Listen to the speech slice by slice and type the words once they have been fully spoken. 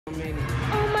Oh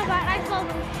my god, I saw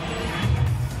them.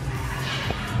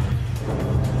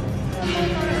 Oh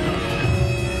my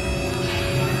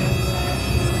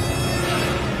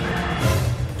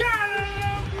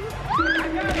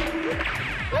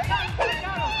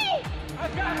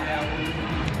god.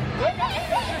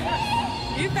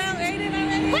 You found Ayden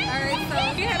already? Alright, so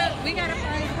we gotta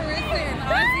find Carissa and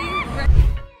Ahzee.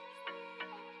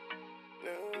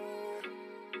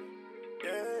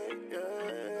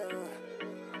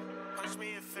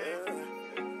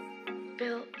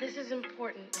 Bill, this is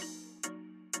important.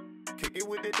 Kick it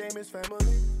with the Damis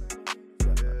family.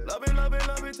 Love it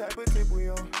type of tip we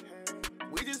on.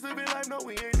 We just living life, no,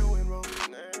 we ain't doing wrong.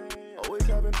 Always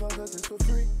having fun cause it's for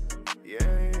free.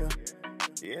 Yeah.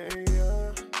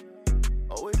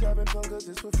 Always having fun cause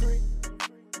it's for free.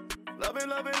 Love it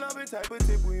type of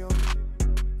tip we on.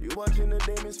 You watching the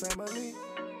Damis family.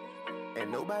 Ain't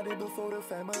nobody before the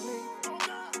family.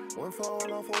 One for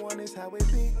all for one is how it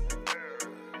be.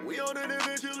 We on an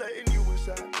adventure letting you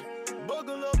inside.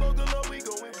 Buckle up, we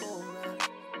going for a ride.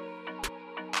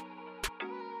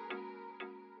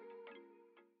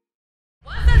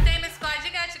 What's up, Damis Squad?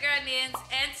 You got your girl Nins,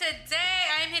 and today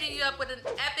I'm hitting you up with an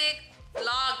epic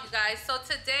vlog, you guys. So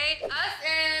today, us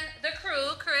and the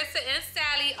crew, Carissa and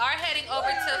Sally, are heading over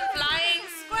to Flying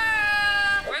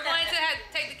Squirrel. We're going to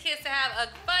take the kids to have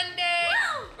a fun day.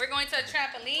 We're going to a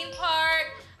trampoline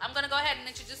park. I'm gonna go ahead and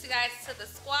introduce you guys to the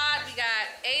squad. We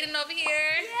got Ayden over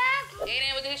here. Yeah.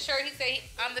 Ayden with his shirt, he said,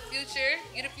 I'm the future.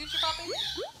 You the future, Poppy?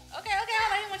 Okay, hold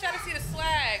on. He wants y'all to see the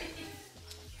swag.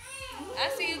 I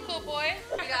see you, cool boy.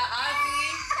 We got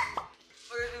Ahzee.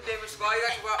 Look at the Damis Squad. You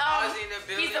got Ahzee in the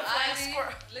building. He's a flying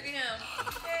squirrel. Look at him.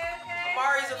 Okay.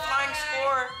 Amari's a flying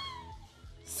squirrel.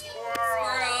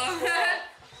 Squirrel.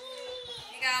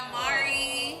 You got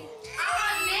Mari.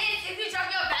 If you drop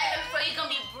your bag before you're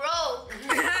gonna be broke.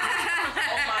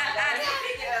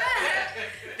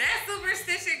 That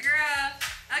superstition girl.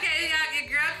 Okay, you got your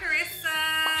girl Carissa.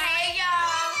 Hey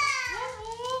y'all.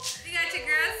 You got your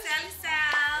girl Sally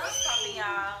Sal. What's up,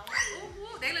 y'all?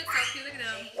 They look so cute. Look at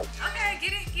them. Okay,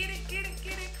 get it.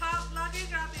 Call, lock it,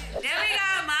 drop it. Then we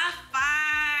got my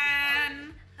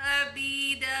fine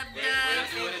hubby dub.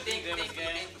 Clear it,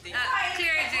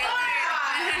 Jay.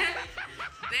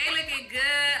 They looking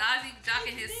good. Ahzee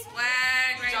jocking his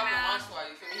swag right now.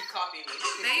 He copied me.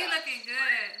 They looking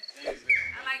good.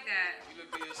 I like that. You look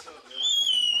good yourself, man.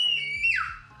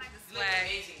 I like the You look swag.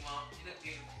 amazing, Mom. You look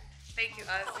beautiful. Thank you,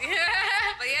 Ahzee.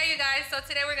 But yeah, you guys, so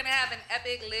today we're gonna have an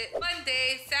epic lit fun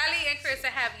day. Sally and Carissa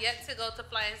have yet to go to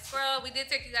Flying Squirrel. We did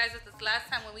take you guys with us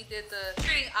last time when we did the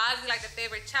treating Ahzee like a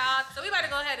favorite child. So we about to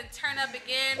go ahead and turn up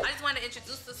again. I just wanted to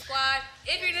introduce the squad.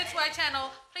 If you're new to our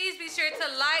channel, please be sure to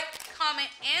like, comment,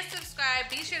 and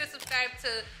subscribe. Be sure to subscribe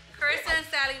to Carissa and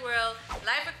Sally World,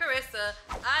 Life of Carissa,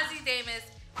 Ahzee Damis,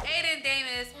 Ayden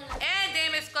Damis, and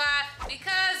Damis Squad,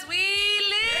 because we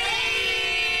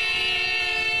live.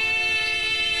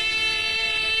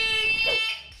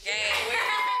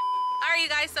 Alright, you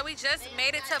guys, so we just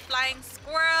made it to Flying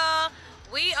Squirrel.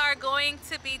 We are going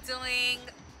to be doing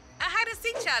a hide and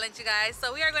seek challenge, you guys.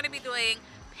 So we are going to be doing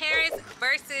parents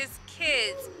versus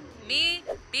kids. Me,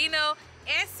 Bino,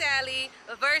 and Sally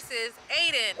versus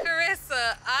Ayden,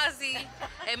 Carissa, Ahzee,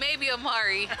 and maybe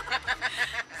Amari.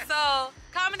 So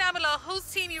comment down below whose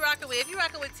team you rocking with. If you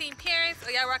rocking with team parents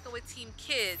or y'all rocking with team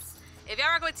kids. If y'all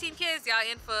rocking with team kids, y'all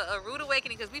in for a rude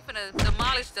awakening because we finna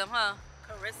demolish them, huh?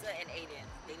 Carissa and Ayden.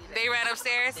 They ran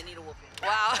upstairs? They need a whooping.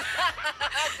 Wow.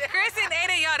 Chris and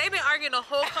Ayden, y'all, they've been arguing the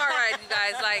whole car ride, you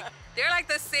guys. Like, they're like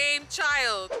the same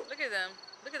child. Look at them.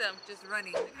 Look at them just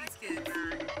running. Look at these kids. Look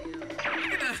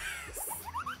at them.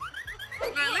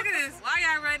 Man, look at this. Why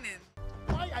y'all running?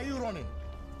 Why are you running?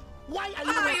 Why are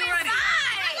Why are you running?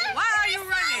 Why are you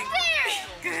running?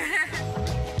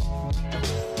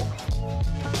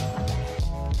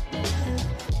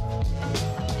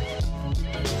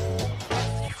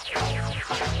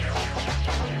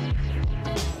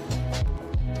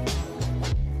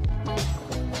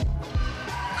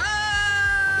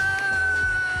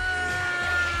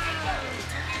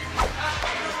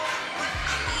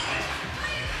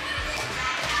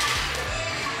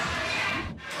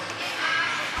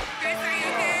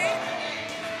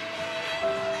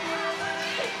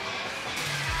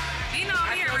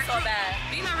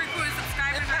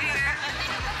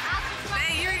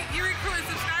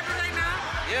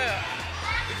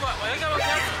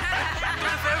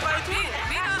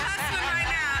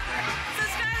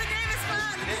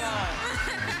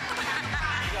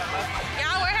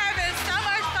 Y'all, we're having so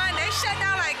much fun. They shut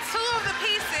down like 2 of the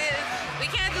pieces. We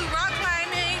can't do rock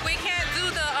climbing. We can't do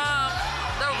the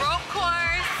rope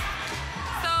course.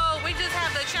 So we just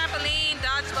have the trampoline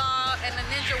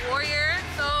Ninja Warrior.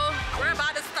 So we're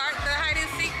about to start the hide and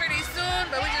seek pretty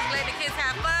soon, but we just let the kids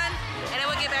have fun, and then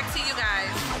we'll get back to you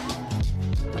guys.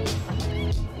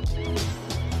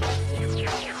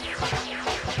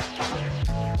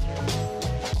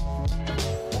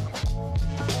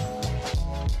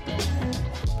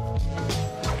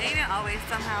 Ayden always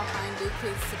somehow find new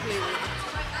kids to play with.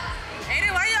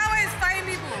 Ayden, why you always fighting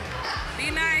people? Be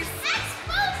nice.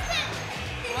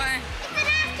 What? It's a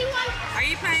nasty one. Are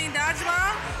you playing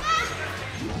dodgeball?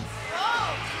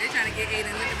 They're trying to get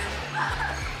Ayden. Look at them.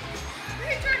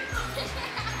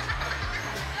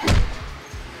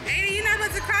 Ayden, you're not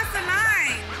supposed to cross the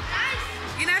line.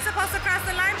 You're not supposed to cross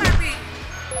the line, puppy.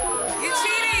 You're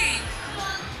cheating.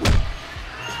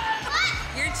 What?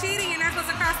 You're cheating. You're not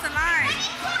supposed to cross the line. I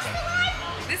didn't cross the line.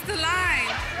 This is the line.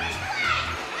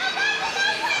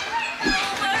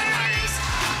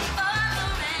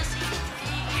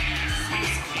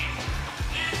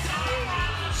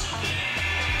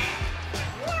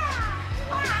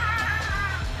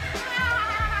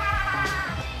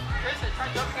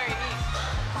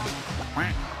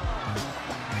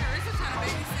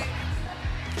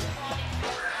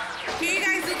 Can you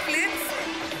guys do flips?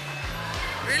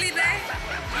 Really, babe?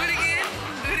 Do it again.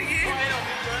 Do it again.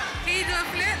 Can you do a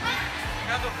flip? Can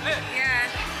I do a flip? Yeah.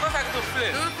 Of course I can do a flip.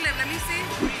 Do a flip. Let me see.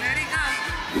 There he goes.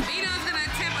 Vito's gonna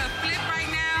attempt a flip right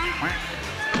now.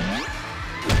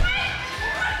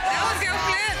 That was your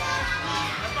flip.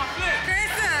 That's my flip.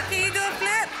 Carissa, can you do a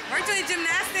flip? We're doing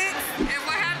gymnastics. And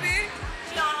what happened?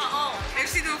 She on her own.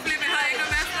 If she do a flip and her ain't gonna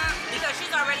mess up? Because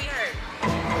she's already hurt.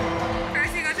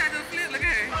 Carissa, you gonna try to do a flip? Look at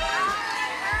her.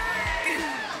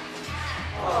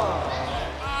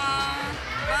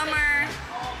 Bummer.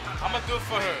 I'm gonna do it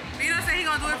for her. Vito said he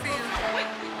gonna do it for you.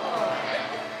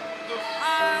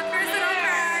 Carissa, don't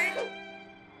cry.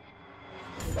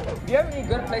 Do you have any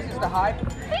good places to hide? We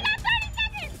got 30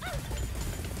 seconds.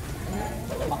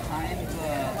 Behind the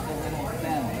little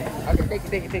family. Okay,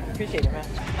 thank you. Appreciate it, man.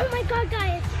 Oh my God,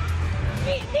 guys.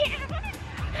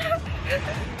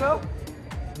 Go.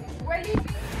 Where do you think?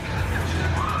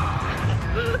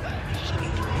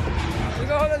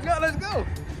 Let's go.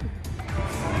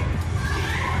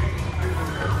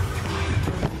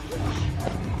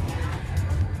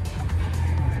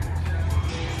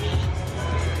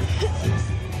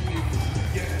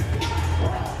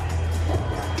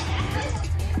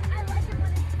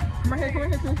 Come right here.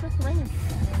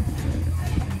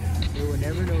 You will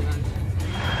never know, man.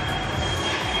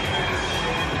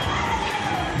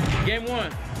 Game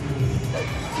one.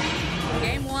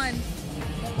 Game one.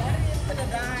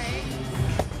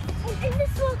 In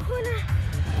this little corner.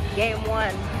 Game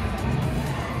one.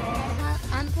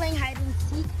 I'm playing hide and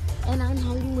seek, and I'm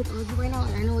hiding with Ahzee right now,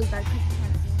 and I know it's dark because you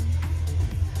can't see me.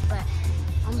 But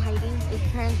I'm hiding. It's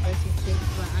parents versus kids,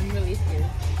 but I'm really scared.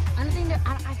 I don't think I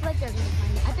feel like they're gonna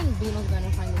find it. I think Bino's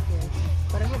gonna find it here,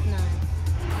 but I hope not.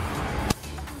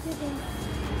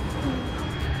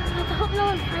 I hope no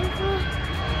one finds me.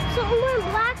 So I'm wearing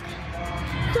black.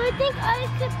 So I think I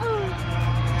could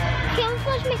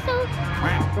camouflage myself.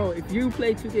 Bro, if you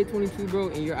play 2K22, bro,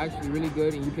 and you're actually really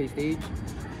good and you play stage,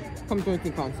 come join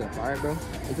Team Concept, alright, bro?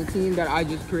 It's a team that I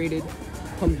just created.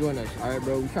 Come join us, alright,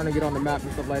 bro? We're trying to get on the map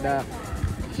and stuff like that.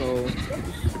 So,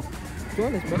 just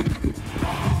join us, bro.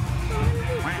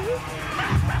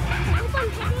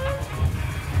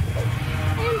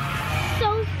 I'm so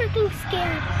freaking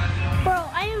scared. Bro,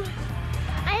 I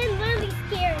am literally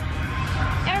scared.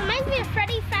 It reminds me of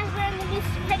Freddy Fazbear in this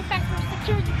Freddy Fazbear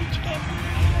Security Beach game.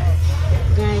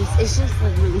 Guys, it's just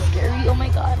like really scary. Oh my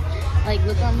God. Like,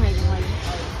 look, I'm hiding. Like,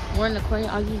 we're in the corner.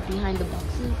 Ahzee's behind the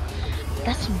boxes.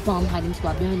 That's a bomb hiding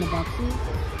spot behind the boxes.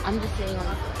 I'm just saying, I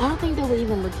don't think they will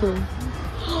even look here.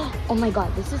 Oh my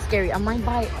God, this is scary. I might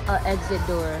buy an exit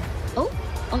door. Oh,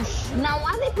 now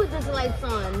why they put this lights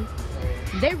on?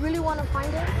 They really want to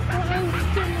find it?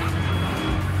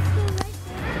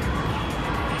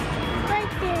 Right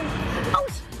there. Oh,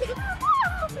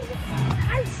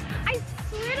 I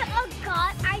swear to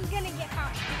God, I'm gonna get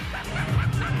caught.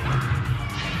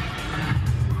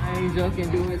 I ain't joking,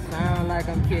 do it sound like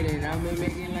I'm kidding. I've been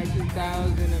making like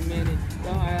 2,000 a minute.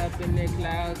 Don't high up in the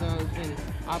clouds, I was finished.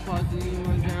 I possibly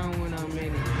even drown when I'm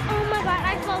in it. Oh my God,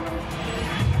 I saw them.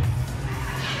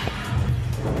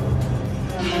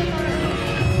 Oh my God.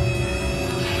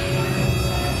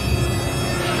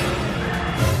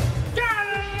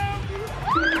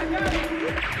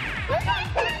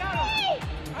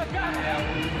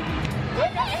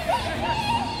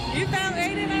 You found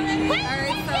Ayden already?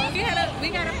 Alright, so we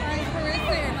gotta find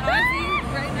Carissa and Ahzee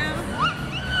right now.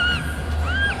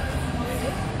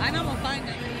 I know I'm gonna find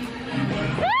them.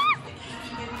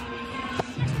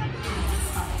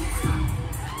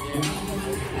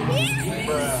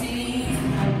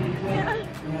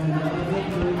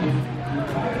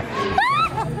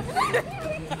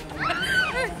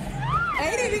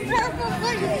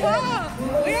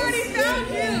 We already found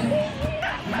you.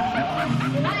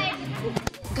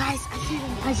 Guys,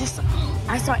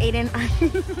 I saw Ayden.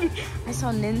 I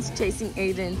saw Nins chasing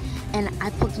Ayden, and I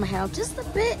poked my head out just a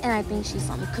bit, and I think she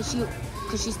saw me because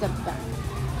she stepped back.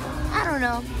 I don't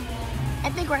know. I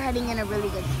think we're heading in a really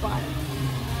good spot.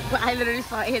 But I literally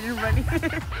saw Ayden running,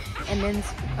 and Nins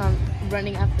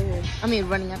running after her. I mean,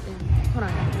 running after her. Hold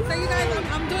on. So you guys,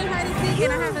 I'm doing hide and seek,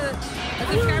 and I have a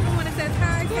subscriber one that says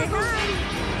hi. Say hi.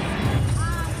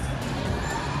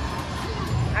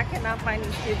 I cannot find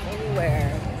these kids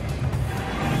anywhere.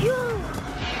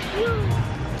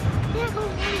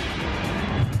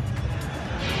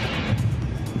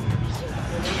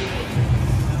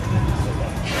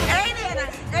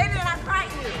 Ayden, I caught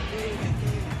you.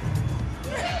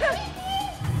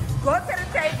 Go to the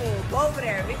table. Go over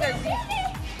there because you.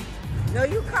 No,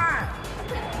 you can't.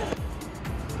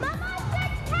 Mama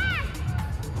said pass.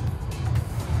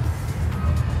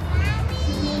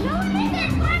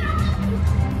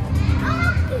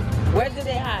 Where did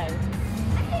they hide?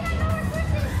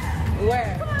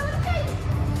 Where?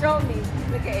 Show me.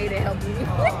 Look at Ayden helping you.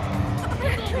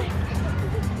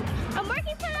 I'm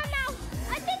working for them now.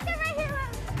 I think they're right here.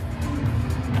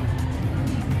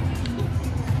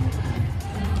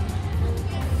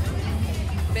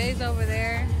 Bay's over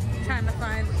there trying to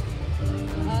find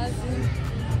Ahzee.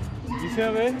 You see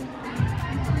him, eh?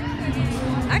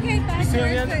 I can't find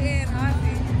Carissa and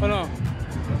Ahzee. Hold on.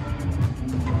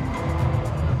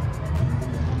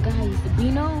 Guys,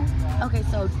 Bino. Okay,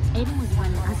 so Ayden was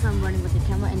running. I saw him running with the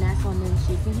camera, and I saw him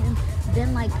chasing him.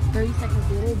 Then, like 30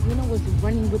 seconds later, Bino was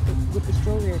running with the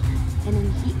stroller, and then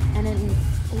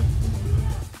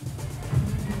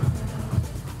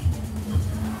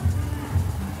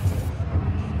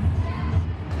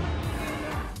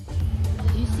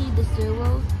you see the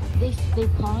stairwell? They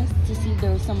paused to see if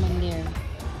there was someone there,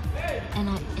 and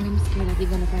I'm scared that they're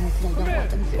gonna find us because I don't want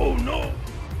them to. Oh no!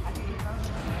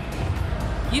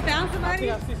 You found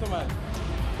somebody? I see somebody.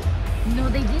 No,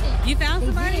 they didn't. You found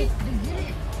somebody? They did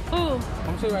it. Who?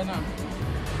 I'm sure right now.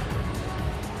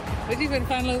 Did you even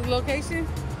find a location?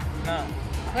 Nah.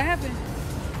 What happened?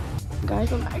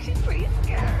 Guys, I'm actually pretty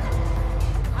scared.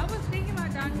 I was thinking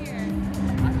about down here.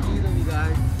 I see them, you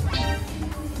guys.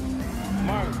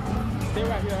 Mark, stay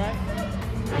right here, right?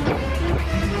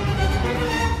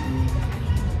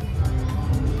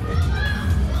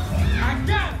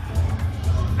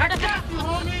 I got you,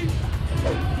 homie.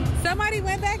 Somebody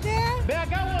went back there? Man, I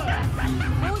got one.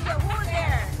 Who's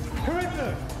there?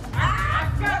 Carissa. I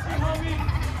got you, homie.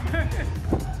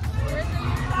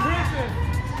 Carissa.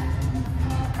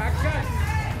 I got you.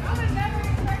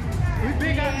 We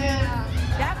big out here.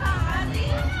 That's not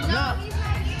Ahzee? No. He's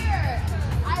not here.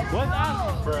 What's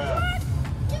Ahzee, bruh?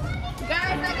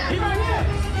 Guys, I got He right here.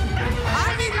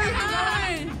 Ahzee's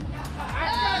behind.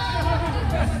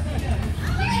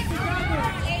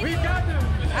 We got them.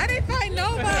 I didn't find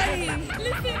nobody.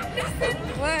 Listen.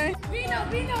 What? Bino,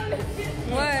 listen.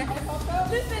 What?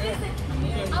 Listen.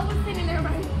 I was sitting there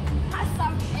right. I saw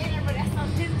Ayden, but I saw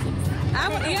his. I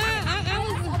was.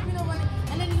 Bino running,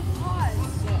 and then you paused.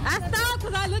 I stopped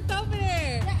because I looked over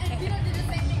there. Yeah, and Bino did the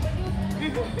same thing, but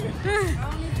I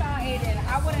only saw Ayden. I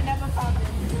would have never thought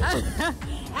this.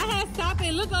 I had stopped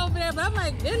and looked over there, but I'm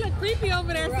like, it looked creepy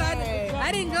over there, so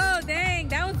I didn't go. Dang,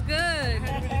 that was good.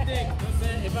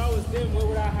 If I was them, where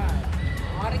would I hide?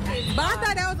 All the kids. But I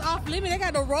thought that was off limit. They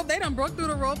got the rope. They done broke through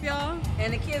the rope, y'all.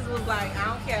 And the kids was like, I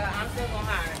don't care. I'm still gonna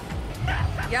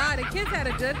hide. Y'all, the kids had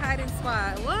a good hiding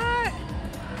spot. What?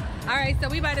 All right, so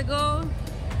we about to go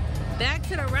back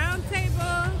to the round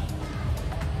table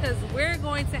because we're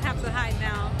going to have to hide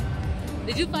now.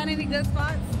 Did you find any good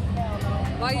spots? Hell no.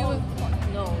 While you was,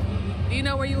 No. do you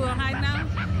know where you will hide now?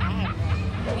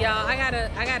 Y'all, I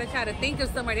gotta try to think of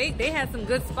somewhere. They had some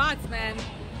good spots, man.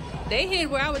 They hid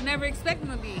where I would never expect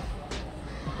them to be.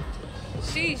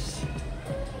 Sheesh.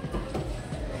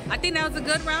 I think that was a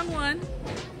good round one.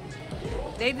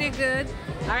 They did good.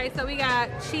 All right, so we got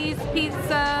cheese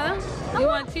pizza. You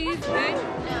want cheese, babe?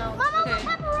 No. Mama, Okay.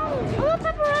 pepperoni. I want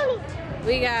pepperoni.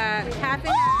 We got half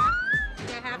and half. We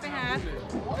got half and half.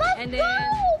 And then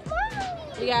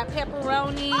we got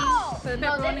pepperoni for the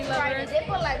pepperoni lovers. They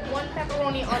put like one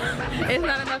pepperoni on it. It's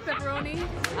not enough pepperoni.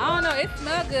 I don't know. It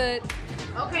smells good.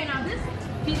 Okay, now this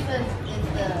pizza is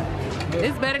the.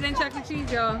 It's better than Chuck E.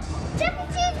 Cheese, y'all. Chuck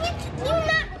E. Cheese, we're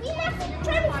not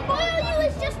trying to spoil you.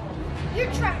 It's just,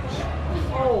 you're trash.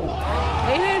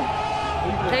 Aiden,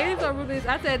 Ayden so ruthless.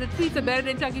 I said the pizza better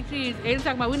than Chuck E. Cheese. Ayden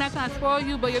talking about we're not trying to spoil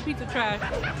you, but your pizza trash.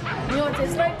 You know what it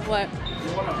tastes like? What?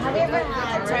 Have you ever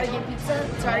had Target pizza?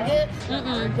 Target?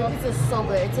 Their pizza is so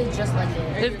good. It tastes just like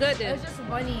it. It's good then. It's just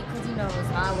funny because you know it's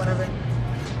hot, whatever.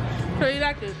 So you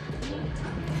like it?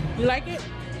 You like it?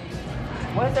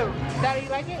 What's the? Daddy, you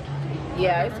like it?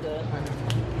 Yeah, it's good.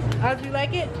 How'd you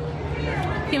like it?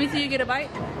 Can we see you get a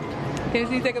bite? Can we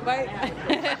see you take a bite?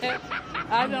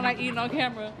 I don't like eating on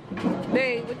camera.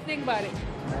 Babe, what you think about it?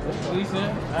 What you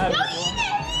said?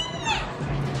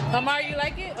 Amari, you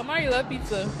like it? Amari love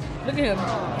pizza. Look at him.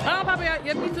 Oh, Papa,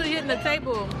 your pizza hitting the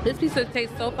table. This pizza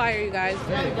tastes so fire, you guys.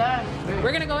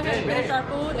 We're gonna go ahead and finish our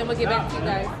food and we'll get back to you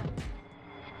guys.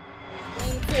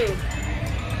 Me too.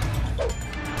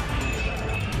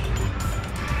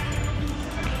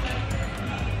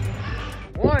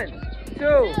 One,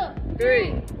 2,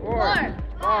 3, 4,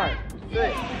 5,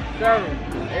 6, 7,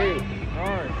 8,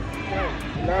 9,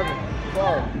 10, 11,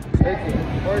 12, 13,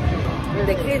 14, 15,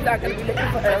 The kids are gonna be looking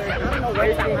for us. I don't know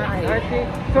where to 19,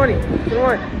 20,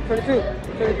 21, 22,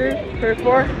 23,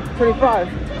 24, 25,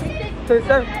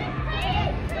 27,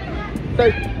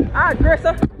 30. Ah,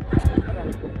 Carissa.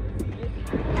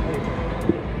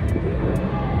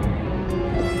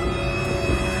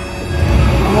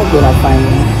 I'm gonna get up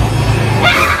finally.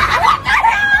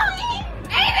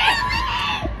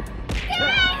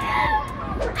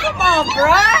 Come on,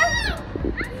 bruh.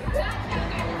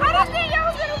 How did you think y'all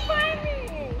was gonna find me?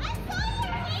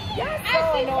 Y'all so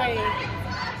annoying.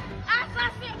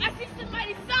 I see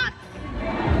somebody suck.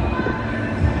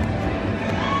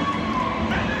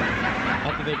 I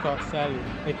think they caught Sally.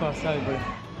 They caught Sally, bro.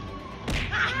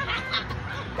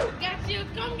 Got you.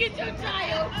 Come get your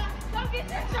child. Come get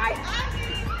your child.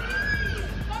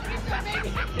 Come get your baby.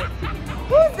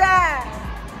 Who's that?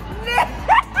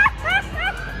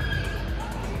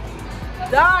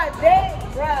 Darn, big,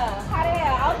 bruh. How the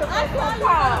hell? I was the first one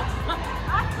called.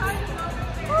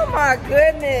 Oh my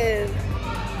goodness.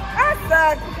 I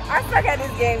suck at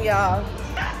this game, y'all.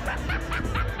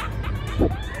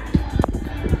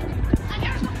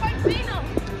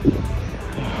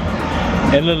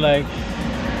 It looked like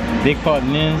they caught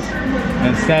Nins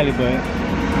and Sally, but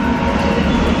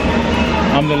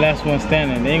I'm the last one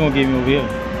standing. They ain't gonna get me over here.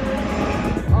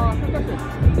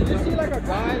 Did you see like a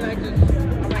guy, like a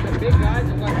big guy,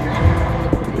 just like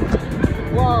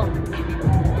well,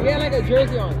 he had like a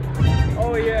jersey on.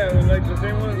 Oh yeah, it was like the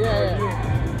same one. Yeah.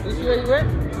 You see where he went?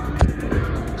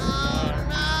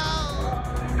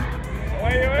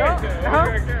 Wait.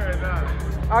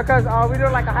 Cause we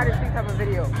doing like a hide and seek type of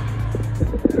video.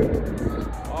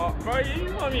 Bro,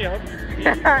 you want me to help you?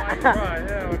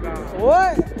 Hell no.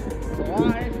 What? Wow,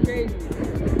 that's crazy.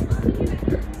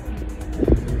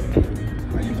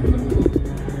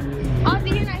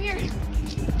 Ahzee, you're not here.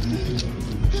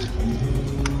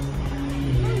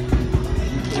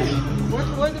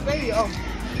 Where's the baby? Oh,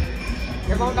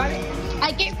 your mom got it?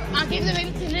 I gave the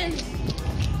baby to Liz.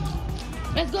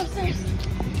 Let's go upstairs.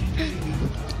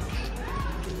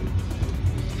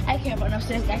 I can't run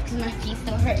upstairs because my feet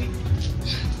still hurt.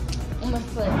 On my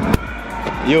foot.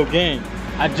 Yo, gang,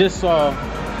 I just saw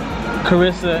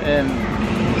Carissa and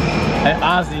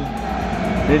Ahzee.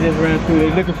 They just ran through.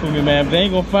 They looking for me, man. They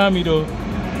ain't gonna find me though.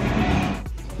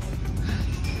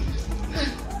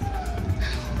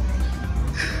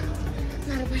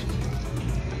 Not a breath.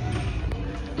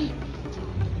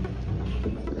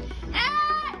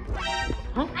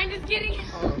 Huh? I'm just kidding.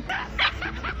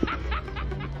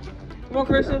 Come on,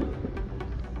 Carissa.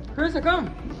 Carissa, come.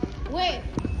 Wait.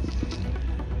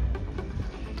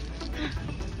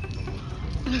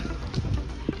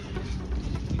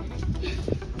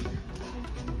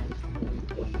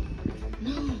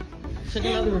 No. Check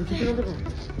another room. Check another room.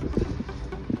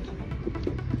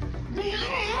 They are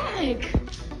heck.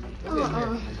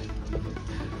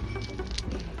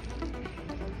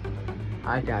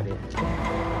 I got it.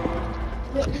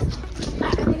 Wait,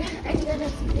 I think I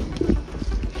got something.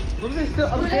 What is it still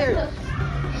upstairs?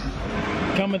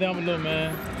 Comment down below,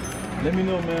 man. Let me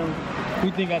know, man. Who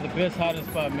you think got the best hiding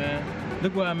spot, man?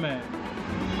 Look where I'm at.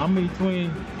 I'm in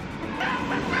between.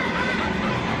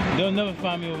 They'll never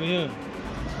find me over here.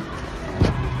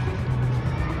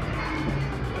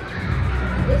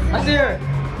 I see her.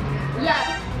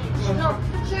 Yeah. No,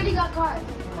 she already got caught.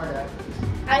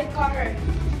 I caught her.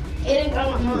 Ayden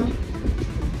got my mom.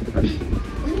 What is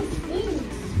this?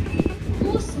 Who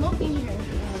was smoking here?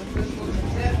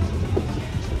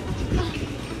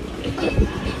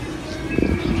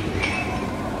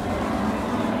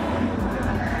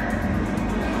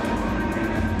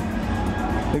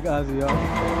 Big Ahzee, y'all.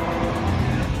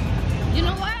 You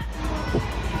know what?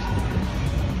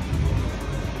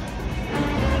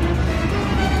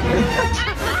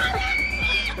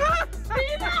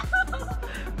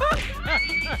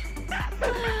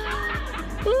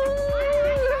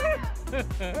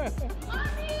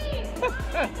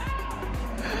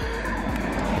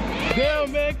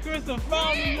 Damn, man, Carissa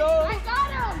found me, yo. I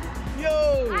got him.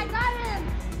 Yo. I got him.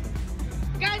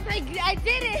 Guys, I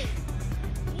did it.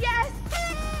 Yes.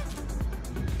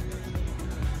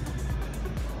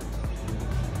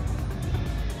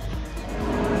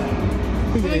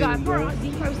 Oh my God, poor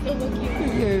Ahzee probably still looking. Look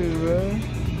at Ayden, bro.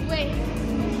 Wait,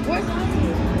 where's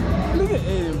Ahzee? Look at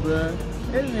Ayden, bro.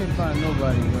 Ayden ain't find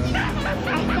nobody, bro. I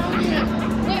found him.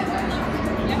 Wait,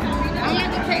 I'm not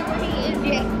gonna say where he is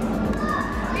yet.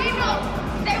 Dino,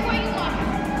 stay where you are.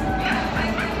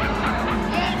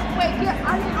 Yes, wait,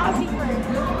 I'm Ahzee first.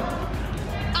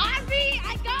 Ahzee, I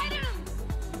got him.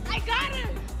 I got him.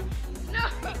 No,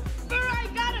 bro, I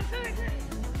got him.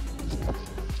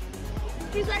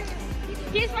 He's right here.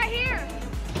 He's right here.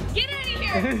 Get out of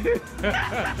here.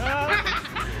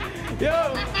 Yo.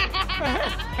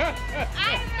 I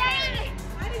found it.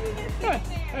 How did you just sit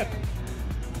there?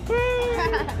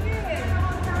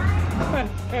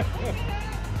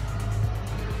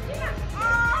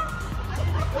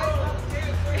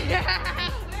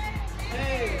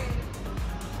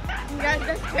 Guys,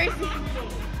 that's crazy.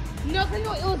 No,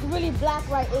 it was really black,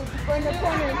 right? It was in the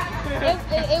corner. It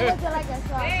wasn't like that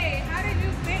spot. Hey, how did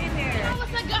you fit in there? That was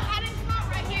a good hiding spot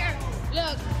right here.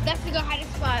 Look, that's a good hiding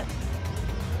spot.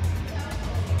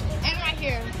 And right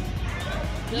here.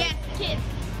 Yes, kids.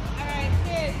 All right,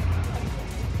 kids.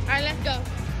 All right, let's go.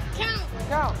 Count.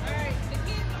 Go. All right, the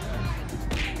kids.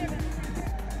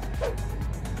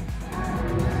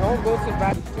 Don't go to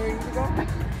back. Where you go?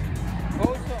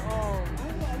 Go to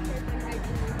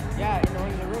yeah, in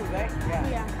the room, right?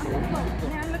 Yeah.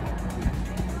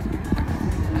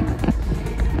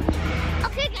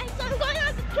 Okay, guys, so I'm going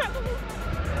on the trampoline.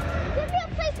 Give me a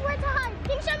place where to hide.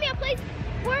 Can you show me a place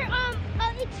where an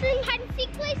extreme hide and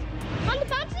seek place on the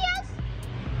bouncy house?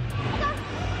 Okay.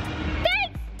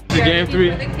 Thanks. It's game 3.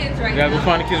 For the kids right Gotta go now.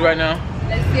 find the kids right now.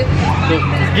 Let's see if we can So,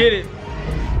 find let's them. get it.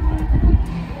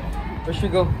 Where should we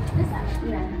go?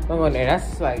 Don't go there.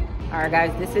 That's like. All right,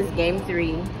 guys. This is game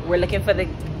 3. We're looking for the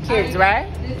kids, right?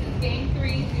 This is game 3. We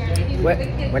are looking for the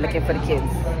kids. We're looking for the kids.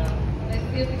 Let's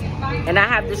see if we can find them. And I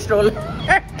have the stroller.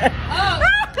 Oh.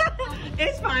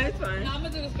 It's fine. It's fine. No, I'm gonna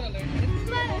do the stroller.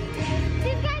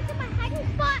 These guys are my hiding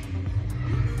spot.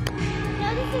 No,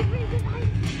 this is really good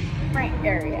hiding. Right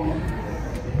area.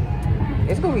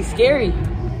 It's gonna be scary.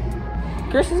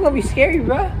 Chris, it's gonna be scary,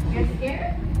 bro. You're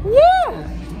scared? Yeah.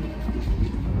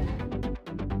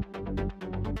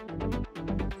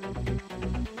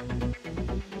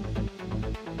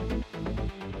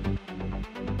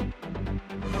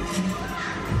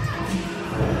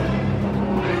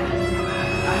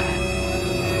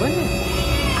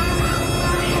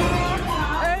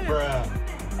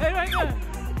 Hey, right there.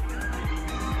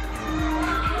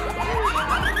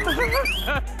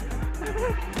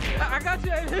 I got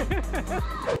you.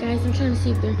 Guys, I'm trying to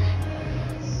see if they're...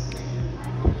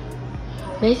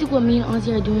 Basically, what me and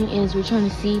Ahzee are doing is we're trying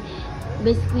to see...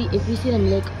 Basically, if we see them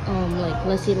look, like,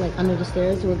 let's say, like, under the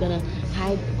stairs, we're gonna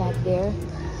hide back there.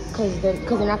 Cause they're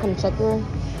not gonna check her.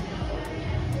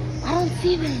 I don't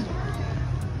see them.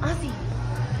 Ahzee.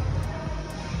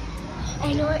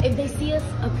 I know what, if they see us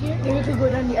up here, they're gonna go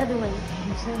down the other way.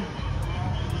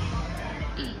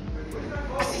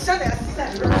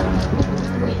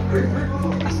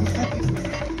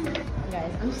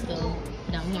 Guys, I'm still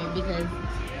down here because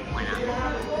why not?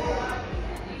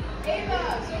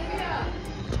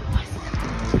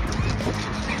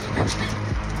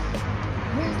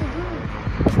 Where's the room?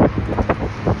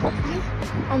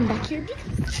 I'm back here because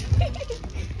I'm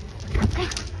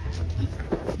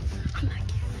back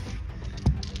here.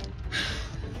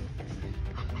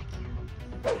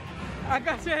 I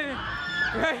got you, Ayden.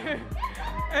 Right here.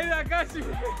 Ayden, I got you.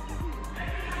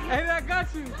 Ayden, I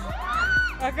got you.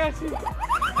 I got you.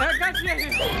 I got you,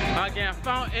 Ayden. Okay, I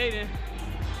found Ayden.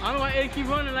 I don't know why Ayden keep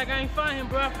running like I ain't find him,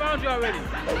 bro. I found you already.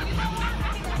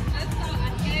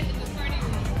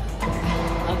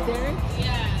 Up there?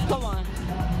 Yeah. Come on.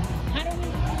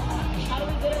 How do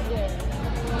we get up there?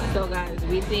 So guys,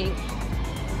 we think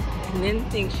Nin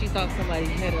thinks she saw somebody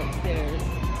head upstairs.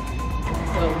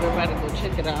 So we're about to go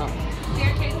check it out.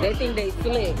 They think they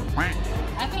slick. I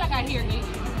feel like I hear Nate.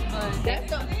 But That's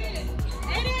the,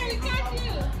 hey there, we got you.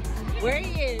 where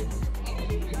he is.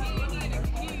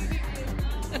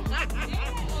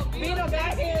 Vito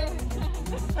back here.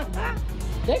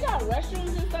 They got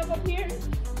restrooms and stuff up here.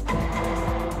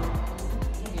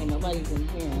 Okay, nobody's in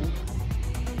here.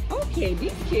 Okay,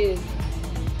 these kids,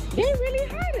 they're really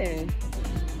hiding.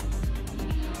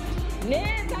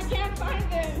 Nins, I can't find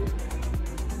them.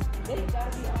 They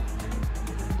gotta be off.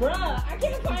 Bruh, I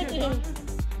can't find them.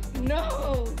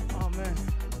 No. Oh, man.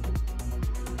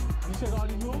 You said all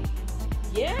these rooms?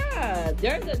 Yeah,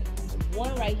 there's a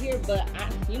one right here, but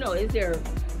you know, it's their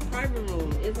private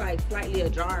room. It's like slightly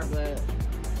ajar, but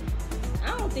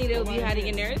I don't think they'll be hiding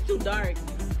in there. It's too dark.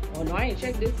 Oh no, I ain't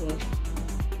checked this one.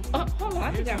 Oh, hold on,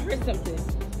 I think I heard something.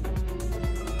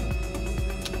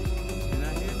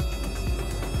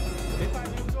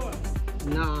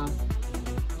 Nah,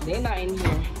 they're not in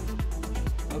here.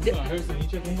 Okay, I heard something. You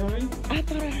checking here already? I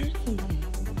thought I heard something,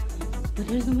 but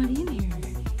there's nobody in here.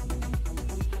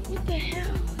 What the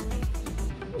hell?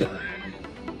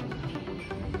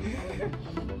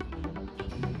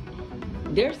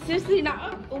 They're seriously not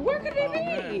up. Where could they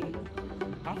be?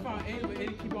 I found Ayden, but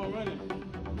Ayden keep on running.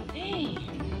 Dang.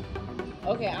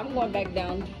 Okay, I'm going back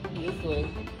down this way.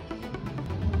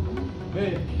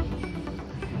 Babe,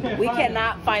 we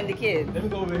cannot find the kids. Let me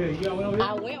go over here. You got one over here?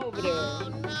 I went over there. Oh,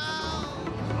 no.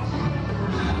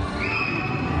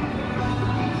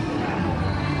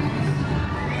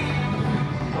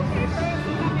 Okay, first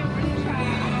we can really try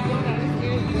to go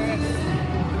downstairs.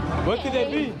 What could they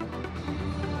be?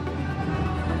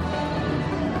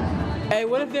 Hey,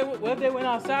 what if they went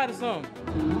outside or something?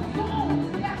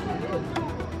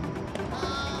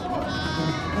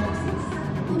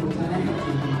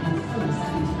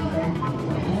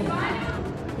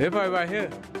 They're probably right here.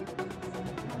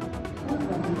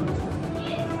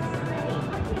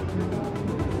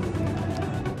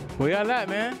 Where y'all at,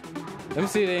 man? Let me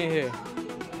see if they ain't here.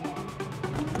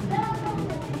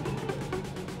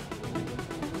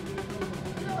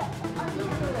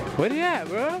 Where they at,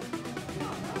 bro?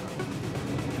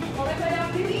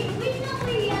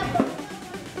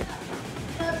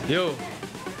 Yo,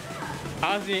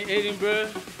 Ahzee and Ayden, bro.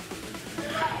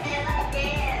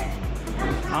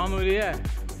 I don't know where they at.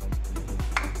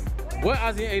 Where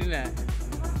Ahzee and Ayden at?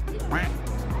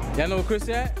 Y'all know where Chris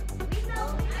at?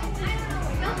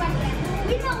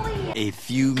 A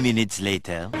few minutes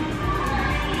later.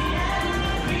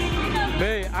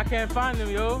 Babe, I can't find them,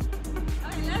 yo.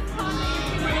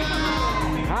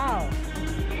 How?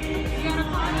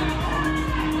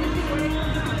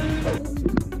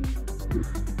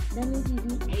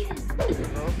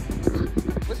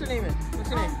 What's your name? What's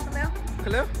your name? Khalil.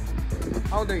 Khalil?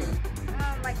 How old are you?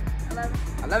 Like 11.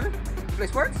 11? You play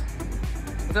sports?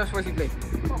 What type of sports you play?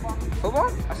 Football. Football?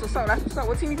 That's what's up. That's what's up.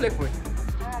 What team you play for? I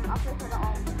play for the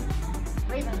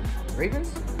Ravens. Ravens?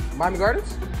 Miami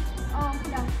Gardens? No.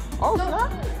 Oh,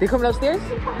 snap. They coming upstairs?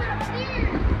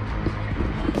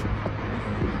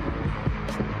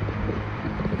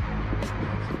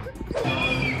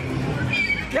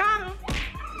 Got him!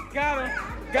 Got him!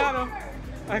 Got him!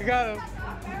 I got him.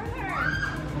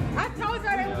 I told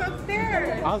y'all they was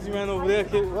upstairs. Ahzee ran over there,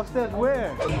 kid. Upstairs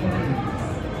where?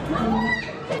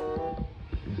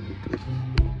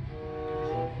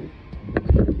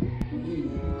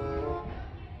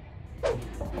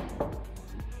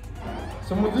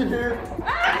 Someone's in here.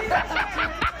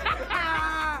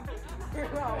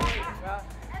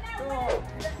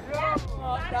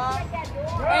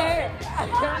 Hey!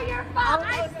 Oh, your fault. I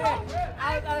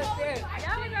was upstairs.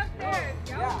 Y'all was upstairs.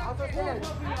 Yeah, I was upstairs.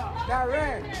 That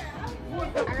ran. I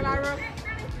can lie, bro.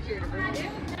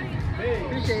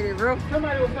 Appreciate it, bro.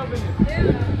 Somebody was helping you.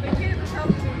 The kids was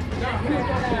helping me.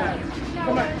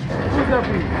 Somebody. Who's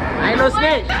helping you? I ain't no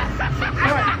snitch.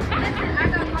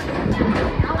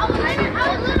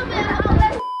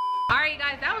 Alright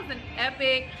guys, that was an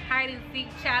epic hide and seek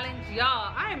challenge.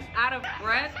 Y'all, I am out of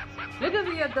breath. Look at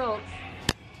the adults.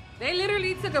 They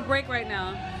literally took a break right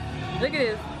now. Look at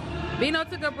this. Bino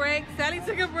took a break. Sally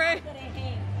took a break.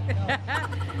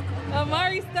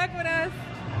 Amari stuck with us.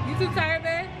 You too tired,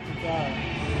 babe?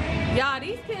 Y'all,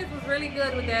 these kids was really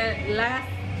good with that last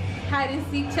hide and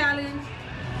seek challenge.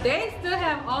 They still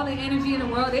have all the energy in the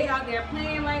world. They out there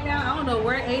playing right now. I don't know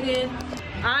where Ayden,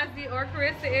 Ahzee, or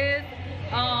Carissa is.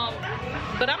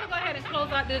 But I'm gonna go ahead and close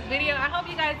out this video. I hope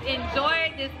you guys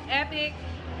enjoyed this epic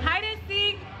hide and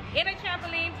seek in a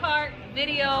trampoline park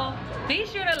video. Be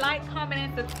sure to like, comment,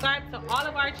 and subscribe to all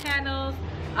of our channels.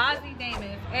 Ahzee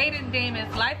Damis, Ayden Damis,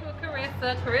 Life with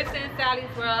Carissa, Carissa and Sally's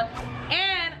World,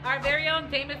 and our very own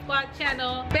Damis Squad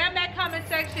channel. Spam that comment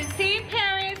section, team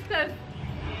parents, because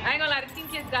I ain't gonna lie, the team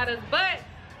kids got us, but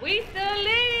we still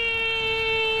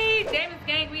lead. Damis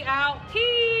gang, we out.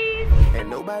 Peace. And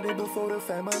nobody before the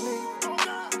family.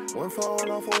 One for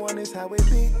all for one is how it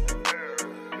be.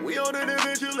 We on the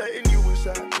division letting you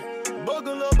inside.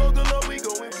 Buckle up, we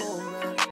going for it.